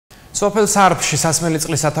სოფელ სარფში სასმელი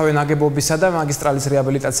წყლის სათავე ნაგებობისა და მაგისტრალის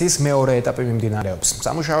რეაბილიტაციის მეორე ეტაპი მიმდინარეობს.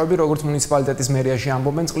 სამუშაოები, როგორც მუნიციპალიტეტის მერიაში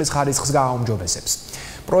ამბობენ, წყლის ხარისხს გააუმჯობესებს.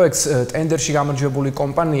 პროექტს ტენდერში გამარჯვებული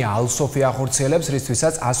კომპანია ალსოფი ახორციელებს,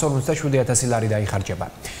 რისთვისაც 157,000 ლარი დაიხარჯება.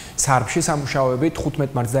 სარფში სამუშაოები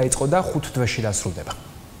 15 მარტს დაიწყო და 5 თვეში დასრულდება.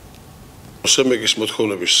 სემეგის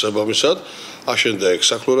მოთხოვნების შესაბამისად აშენდა ეგ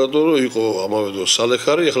საკლორადო, იყო ამავე დროს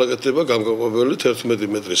სალეხარი, ახლა გეთდება გამგებლებელი 11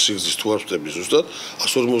 მეტრის სიგრძის თუ არ ვწდები ზუსტად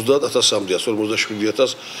 150,000-მდე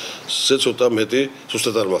 157,000-ზე ცოტა მეტი,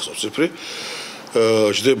 ზუსტად არ მახსოვს ციფრი.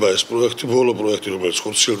 ჯდება ეს პროექტი, ბოლო პროექტი, რომელიც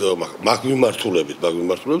ხორციელდება მაგ მიმართულებით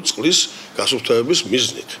წყლის გასუფთავების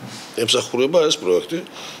მიზნით. ემსახურება ეს პროექტი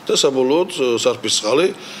და საბოლოოდ სარფის წყალი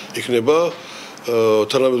იქნება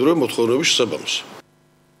თანამედროვე მოთხოვნების შესაბამისი.